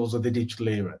singles of the digital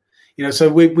era. So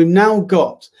we've now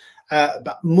got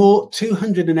about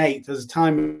 208 as the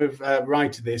time of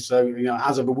write of this. So,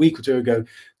 as of a week or 2 ago,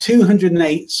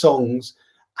 208 songs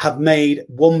have made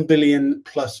 1 billion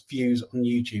plus views on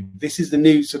YouTube. This is the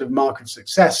new sort of mark of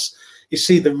success. You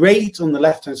see the rate on the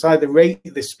left-hand side,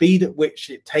 the speed at which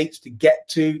it takes to get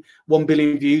to 1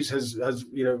 billion views has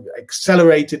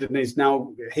accelerated and is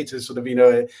now hit a sort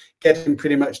of, getting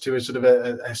pretty much to a sort of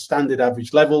a standard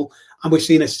average level. And we've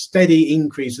seen a steady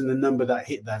increase in the number that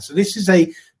hit there. So this is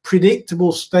a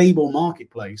predictable, stable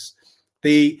marketplace.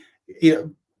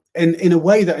 In a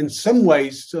way that in some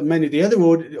ways, so many of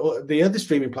the other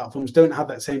streaming platforms don't have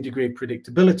that same degree of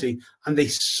predictability, and they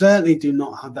certainly do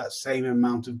not have that same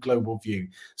amount of global view.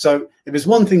 So if there's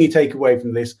one thing you take away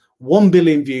from this, 1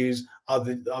 billion views are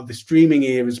the streaming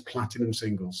era's platinum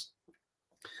singles.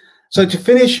 So to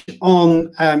finish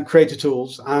on creator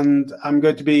tools, and I'm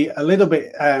going to be a little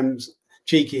bit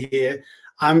cheeky here,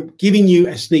 I'm giving you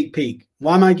a sneak peek.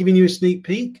 Why am I giving you a sneak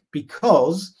peek?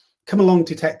 Because come along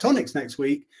to Tectonics next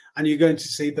week, and you're going to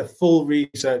see the full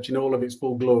research in all of its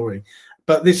full glory.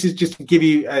 But this is just to give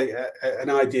you an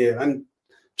idea. And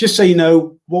just so you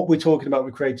know what we're talking about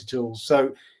with creator tools.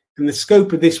 So in the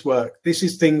scope of this work, this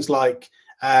is things like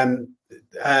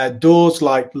doors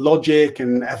like Logic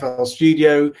and FL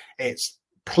Studio. It's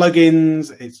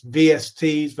plugins, it's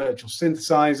VSTs, virtual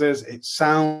synthesizers, it's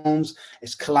sounds,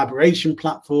 it's collaboration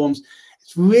platforms.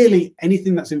 It's really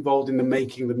anything that's involved in the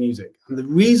making of the music. And the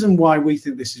reason why we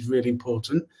think this is really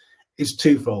important is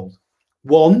twofold.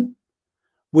 One,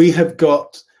 we have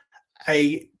got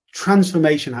a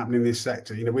transformation happening in this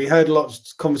sector. You know, we heard a lot of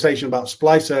conversation about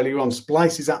Splice earlier on.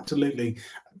 Splice is absolutely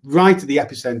right at the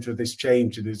epicenter of this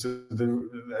change, and is an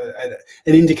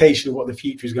indication of what the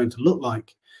future is going to look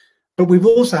like. But we've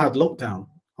also had lockdown,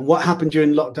 and what happened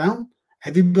during lockdown?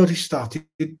 Everybody started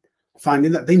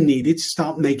finding that they needed to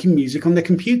start making music on their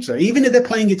computer. Even if they're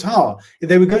playing guitar, if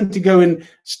they were going to go and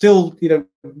still, you know,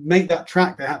 make that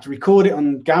track, they had to record it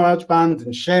on GarageBand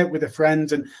and share it with their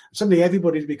friends, and suddenly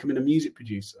everybody's becoming a music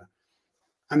producer.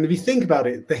 And if you think about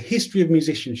it, the history of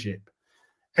musicianship,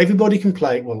 everybody can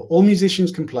play. Well, all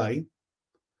musicians can play.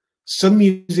 Some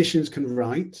musicians can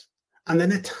write, and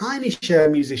then a tiny share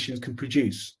of musicians can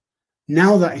produce.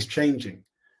 Now that is changing,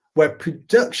 where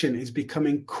production is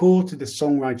becoming core to the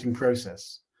songwriting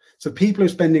process. So people are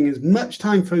spending as much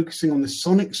time focusing on the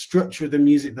sonic structure of the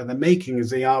music that they're making as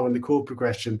they are on the chord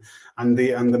progression and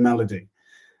the melody.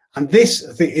 And this,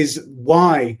 I think, is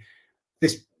why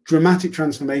this dramatic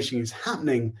transformation is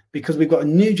happening, because we've got a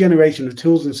new generation of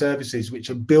tools and services which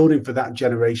are building for that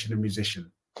generation of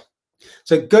musician.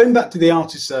 So going back to the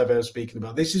artist survey I was speaking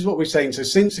about, this is what we're saying. So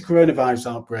since the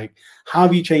coronavirus outbreak, how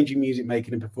have you changed your music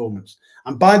making and performance?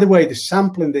 And by the way, the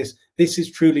sample in this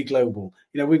is truly global.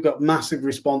 You know, we've got massive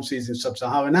responses in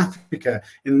sub-Saharan Africa,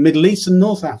 in the Middle East and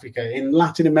North Africa, in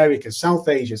Latin America, South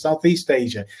Asia, Southeast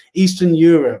Asia, Eastern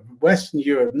Europe, Western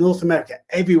Europe, North America,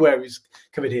 everywhere is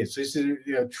covered here. So it's a, you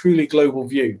know, truly global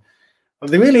view. But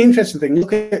the really interesting thing,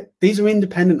 look at, these are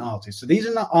independent artists. So these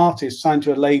are not artists signed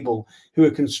to a label who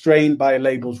are constrained by a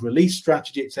label's release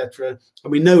strategy, etc.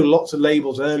 And we know lots of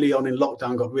labels early on in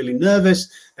lockdown got really nervous.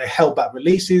 They held back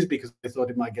releases because they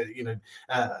thought it might get, you know,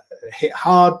 hit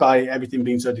hard by everything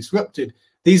being so disrupted.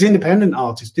 These independent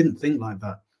artists didn't think like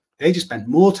that. They just spent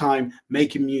more time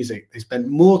making music. They spent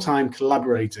more time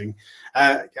collaborating.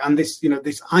 And this, you know,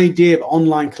 this idea of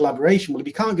online collaboration, well, if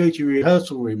you can't go to your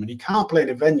rehearsal room and you can't play in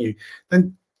a venue,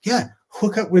 then yeah,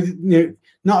 hook up with, you know,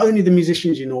 not only the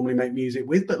musicians you normally make music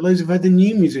with, but loads of other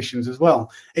new musicians as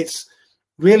well. It's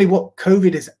really what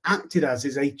COVID has acted as,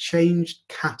 is a changed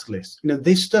catalyst. You know,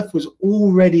 this stuff was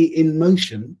already in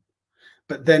motion,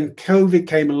 but then COVID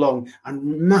came along and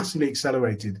massively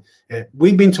accelerated it.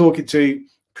 We've been talking to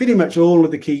pretty much all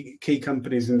of the key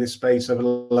companies in this space over the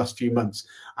last few months.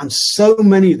 And so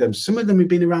many of them, some of them have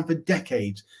been around for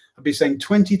decades, have been saying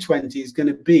 2020 is going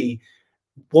to be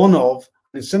one of,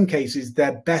 in some cases,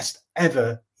 their best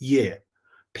ever year.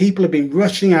 People have been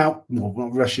rushing out, well,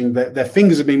 not rushing, their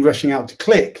fingers have been rushing out to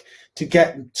click, to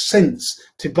get synths,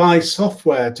 to buy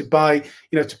software, to buy,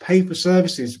 you know, to pay for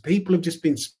services. People have just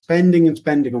been spending and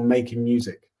spending on making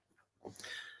music.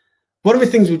 One of the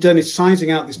things we've done is sizing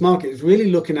out this market, is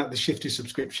really looking at the shift to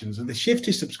subscriptions. And the shift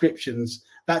to subscriptions,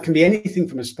 that can be anything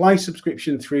from a Splice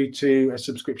subscription through to a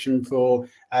subscription for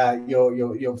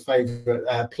your favorite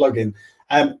plugin.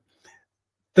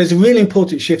 There's a really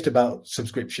important shift about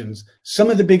subscriptions.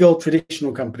 Some of the big old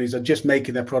traditional companies are just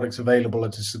making their products available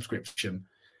as a subscription.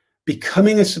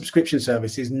 Becoming a subscription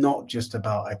service is not just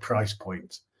about a price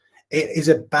point. It is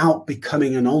about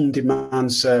becoming an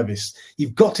on-demand service.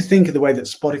 You've got to think of the way that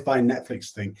Spotify and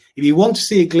Netflix think. If you want to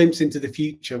see a glimpse into the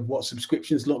future of what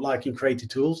subscriptions look like in creative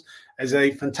tools, there's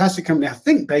a fantastic company, I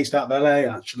think based out of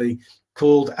LA actually,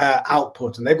 called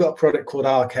Output. And they've got a product called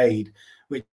Arcade,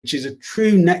 which is a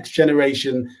true next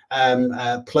generation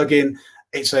plugin.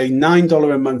 It's a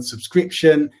 $9 a month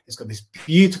subscription. It's got this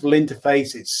beautiful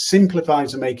interface. It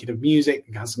simplifies the making of music.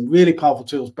 It has some really powerful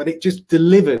tools, but it just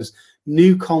delivers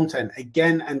new content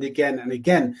again and again and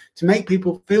again to make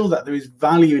people feel that there is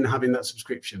value in having that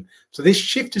subscription. So this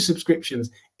shift to subscriptions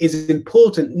is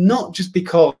important, not just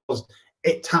because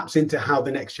it taps into how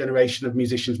the next generation of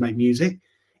musicians make music.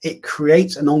 It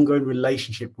creates an ongoing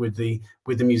relationship with the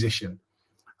musician.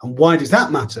 And why does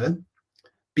that matter?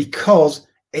 Because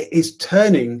it is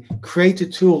turning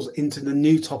creative tools into the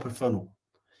new top of funnel.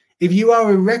 If you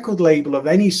are a record label of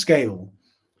any scale,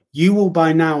 you will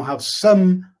by now have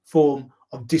some form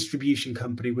of distribution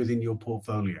company within your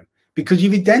portfolio, because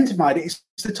you've identified it. It's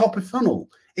the top of funnel.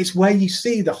 It's where you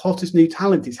see the hottest new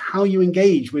talent. It's how you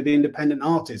engage with independent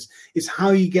artists. It's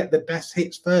how you get the best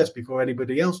hits first before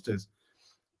anybody else does.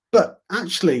 But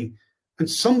actually, when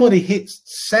somebody hits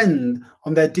send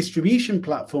on their distribution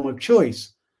platform of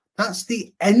choice, that's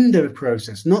the end of a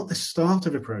process, not the start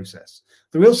of a process.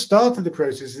 The real start of the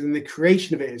process is in the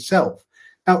creation of it itself.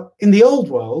 Now, in the old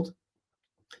world,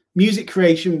 music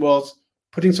creation was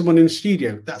putting someone in a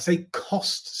studio. That's a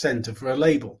cost center for a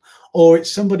label. Or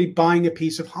it's somebody buying a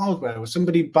piece of hardware, or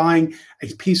somebody buying a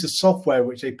piece of software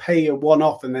which they pay a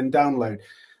one-off and then download.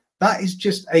 that is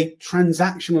just a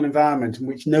transactional environment in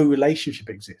which no relationship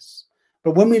exists.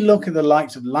 But when we look at the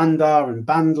likes of Landar and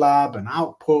BandLab and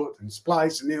Output and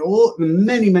Splice and all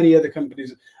many, many other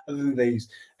companies other than these,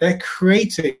 they're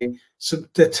creating, so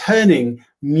they're turning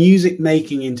music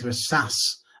making into a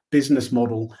SaaS business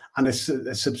model and a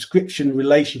subscription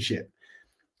relationship.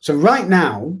 So right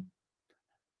now,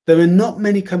 there are not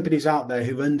many companies out there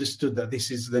who've understood that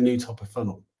this is the new top of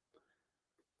funnel.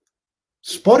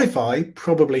 Spotify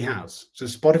probably has. So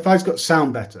Spotify's got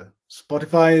Sound Better.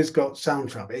 Spotify has got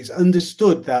Soundtrap. It's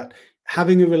understood that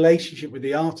having a relationship with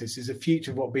the artist is a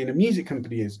future of what being a music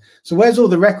company is. So where's all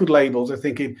the record labels are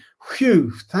thinking,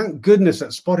 phew, thank goodness that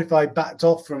Spotify backed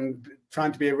off from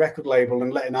trying to be a record label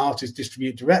and letting artists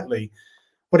distribute directly.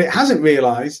 What it hasn't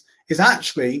realized is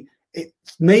actually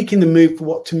it's making the move for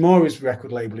what tomorrow's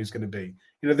record label is going to be.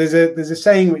 You know, there's a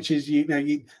saying which is,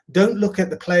 you don't look at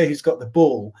the player who's got the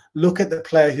ball, look at the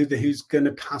player who's going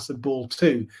to pass the ball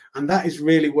to. And that is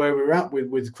really where we're at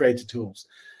with creator tools.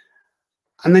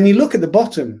 And then you look at the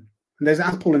bottom, and there's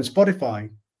Apple and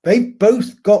Spotify. They've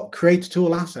both got creator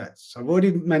tool assets. I've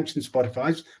already mentioned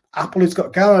Spotify's. Apple has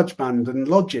got GarageBand and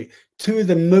Logic, two of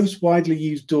the most widely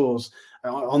used DAWs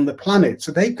on the planet.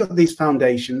 So they've got these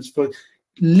foundations for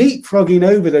leapfrogging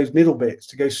over those middle bits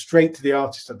to go straight to the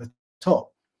artist at the top.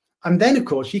 And then, of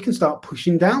course, you can start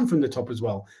pushing down from the top as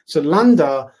well. So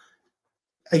Landar,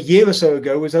 a year or so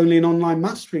ago, was only an online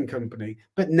mastering company,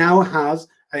 but now has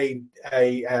a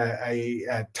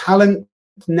talent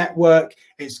network.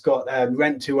 It's got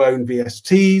rent-to-own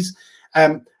VSTs,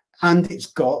 and it's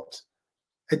got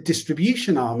a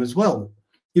distribution arm as well.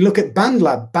 You look at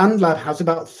BandLab. BandLab has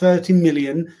about 30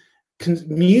 million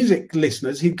music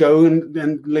listeners who go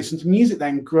and listen to music,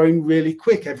 then growing really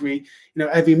quick every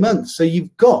month. So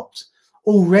you've got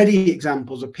already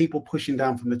examples of people pushing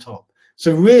down from the top.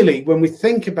 So really, when we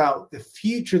think about the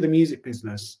future of the music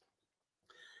business,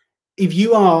 if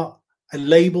you are a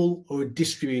label or a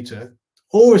distributor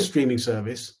or a streaming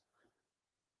service,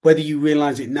 whether you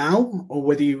realize it now or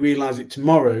whether you realize it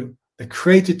tomorrow, the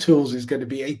creator tools is going to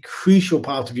be a crucial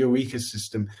part of your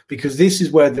ecosystem, because this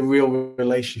is where the real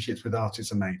relationships with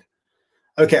artists are made.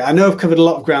 Okay, I know I've covered a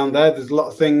lot of ground there. There's a lot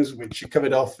of things which you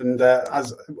covered off, and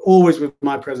as always with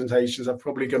my presentations, I've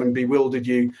probably going to bewildered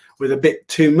you with a bit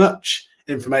too much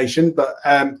information, but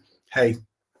hey,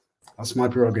 that's my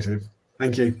prerogative.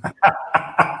 Thank you.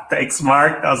 Thanks,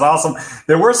 Mark. That was awesome.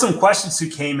 There were some questions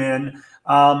who came in.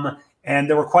 And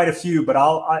there were quite a few, but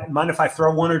I mind if I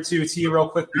throw one or two to you real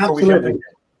quick before we get there?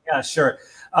 Yeah, sure.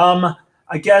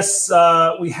 I guess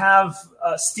we have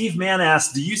Steve Mann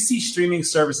asked, do you see streaming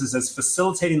services as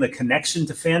facilitating the connection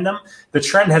to fandom? The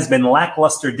trend has been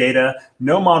lackluster data,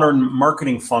 no modern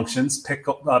marketing functions,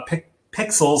 pixels,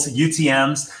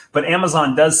 UTMs, but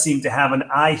Amazon does seem to have an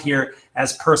eye here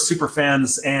as per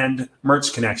superfans and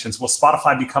merch connections. Will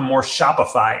Spotify become more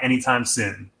Shopify anytime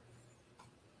soon?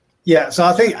 Yeah, so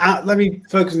I think let me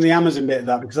focus on the Amazon bit of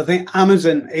that, because I think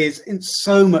Amazon is, in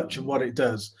so much of what it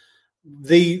does,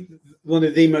 one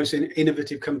of the most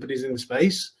innovative companies in the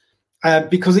space,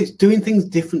 because it's doing things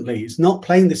differently. It's not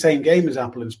playing the same game as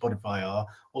Apple and Spotify are,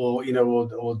 or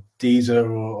Deezer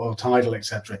or Tidal,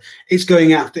 etc. It's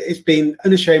going after. It's been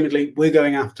unashamedly. We're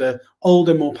going after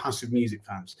older, more passive music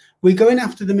fans. We're going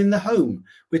after them in the home.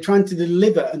 We're trying to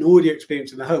deliver an audio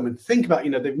experience in the home. And think about,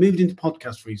 they've moved into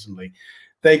podcasts recently.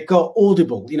 They've got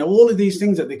Audible, all of these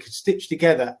things that they could stitch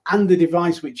together, and the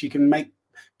device which you can make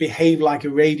behave like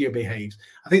a radio behaves.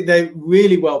 I think they're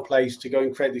really well placed to go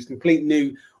and create this complete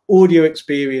new audio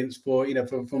experience for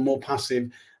more passive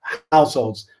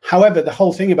households. However, the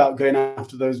whole thing about going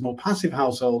after those more passive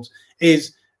households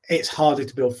is it's harder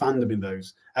to build fandom in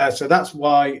those. So that's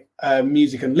why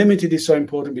Music Unlimited is so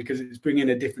important, because it's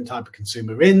bringing a different type of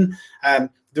consumer in.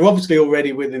 They're obviously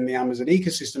already within the Amazon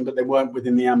ecosystem, but they weren't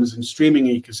within the Amazon streaming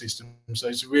ecosystem. So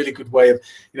it's a really good way of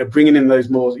bringing in those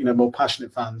more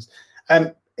passionate fans.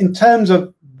 In terms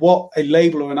of what a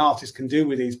label or an artist can do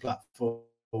with these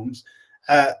platforms,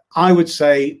 I would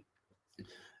say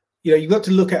you've got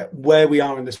to look at where we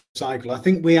are in the cycle. I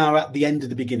think we are at the end of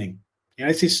the beginning.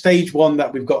 This is stage one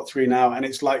that we've got through now, and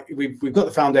it's like we've got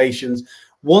the foundations.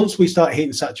 Once we start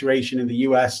hitting saturation in the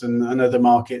US and other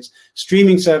markets,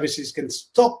 streaming services can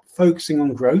stop focusing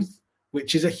on growth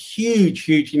which is a huge,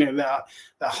 that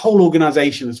whole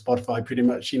organization of Spotify pretty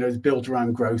much, is built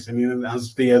around growth, and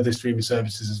as the other streaming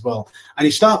services as well. And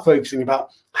you start focusing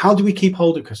about how do we keep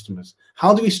hold of customers?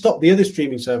 How do we stop the other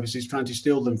streaming services trying to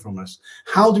steal them from us?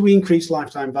 How do we increase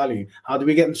lifetime value? How do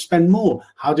we get them to spend more?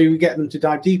 How do we get them to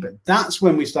dive deeper? That's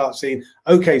when we start seeing,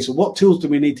 okay, so what tools do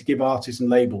we need to give artists and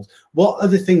labels? What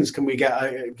other things can we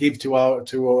give to our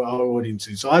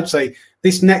audiences? So I'd say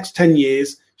this next 10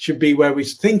 years should be where we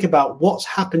think about what's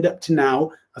happened up to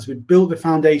now as we build the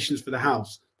foundations for the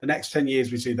house. The next 10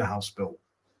 years, we see the house built.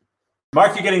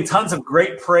 Mark, you're getting tons of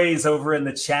great praise over in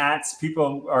the chats.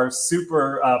 People are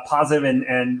super positive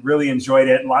and really enjoyed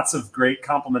it. Lots of great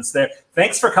compliments there.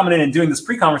 Thanks for coming in and doing this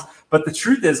pre-conference. But the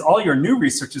truth is, all your new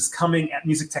research is coming at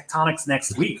Music Tectonics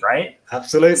next week, right?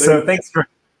 Absolutely. So thanks for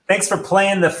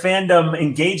playing the fandom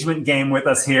engagement game with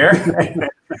us here.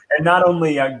 And not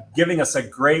only giving us a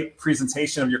great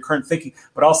presentation of your current thinking,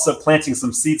 but also planting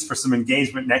some seeds for some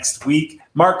engagement next week.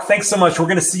 Mark, thanks so much. We're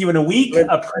going to see you in a week.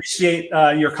 Appreciate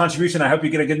your contribution. I hope you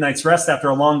get a good night's rest after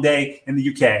a long day in the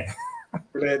UK.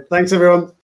 Brilliant. Thanks,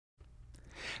 everyone.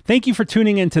 Thank you for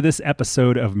tuning into this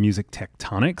episode of Music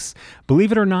Tectonics.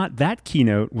 Believe it or not, that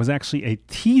keynote was actually a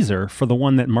teaser for the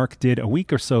one that Mark did a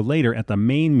week or so later at the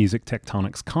main Music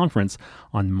Tectonics conference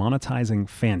on monetizing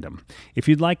fandom. If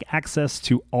you'd like access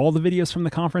to all the videos from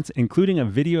the conference, including a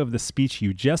video of the speech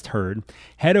you just heard,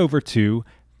 head over to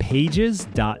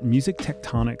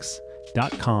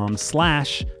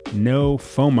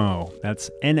pages.musictectonics.com/NoFOMO.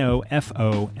 That's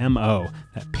NoFOMO.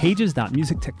 That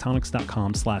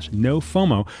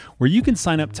pages.musictectonics.com/NoFOMO, where you can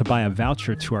sign up to buy a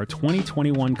voucher to our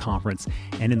 2021 conference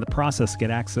and in the process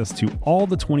get access to all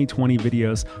the 2020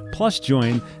 videos, plus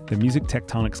join the Music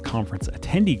Tectonics Conference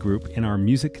attendee group in our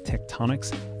Music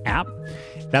Tectonics app.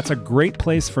 That's a great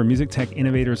place for music tech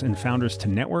innovators and founders to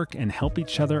network and help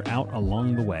each other out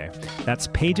along the way. That's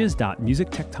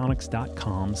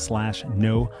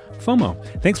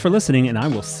pages.musictectonics.com/NoFOMO. Thanks for listening, and I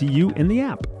will see you in the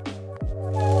app.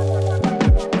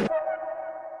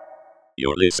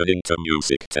 You're listening to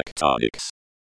Music Tectonics.